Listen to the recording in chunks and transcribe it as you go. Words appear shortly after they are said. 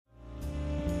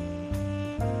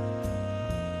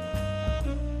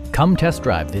Come test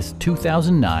drive this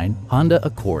 2009 Honda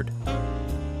Accord.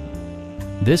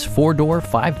 This 4-door,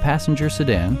 5-passenger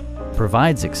sedan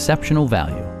provides exceptional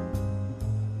value.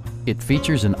 It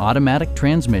features an automatic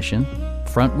transmission,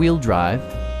 front-wheel drive,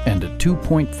 and a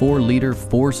 2.4-liter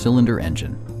 4-cylinder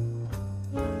engine.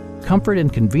 Comfort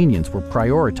and convenience were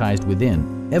prioritized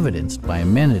within, evidenced by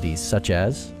amenities such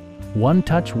as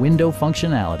one-touch window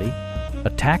functionality,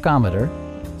 a tachometer,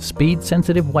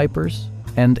 speed-sensitive wipers,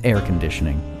 and air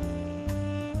conditioning.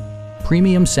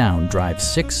 Premium sound drives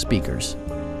 6 speakers,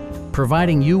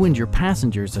 providing you and your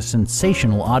passengers a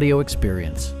sensational audio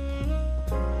experience.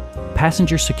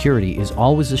 Passenger security is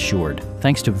always assured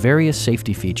thanks to various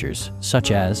safety features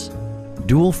such as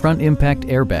dual front impact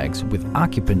airbags with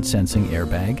occupant sensing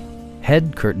airbag,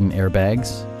 head curtain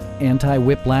airbags,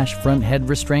 anti-whiplash front head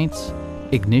restraints,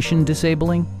 ignition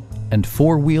disabling, and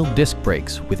 4-wheel disc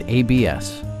brakes with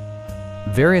ABS.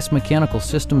 Various mechanical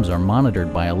systems are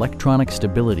monitored by electronic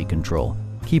stability control,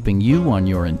 keeping you on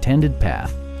your intended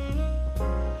path.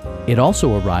 It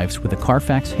also arrives with a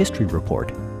Carfax history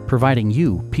report, providing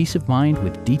you peace of mind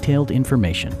with detailed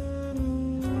information.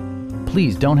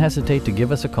 Please don't hesitate to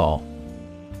give us a call.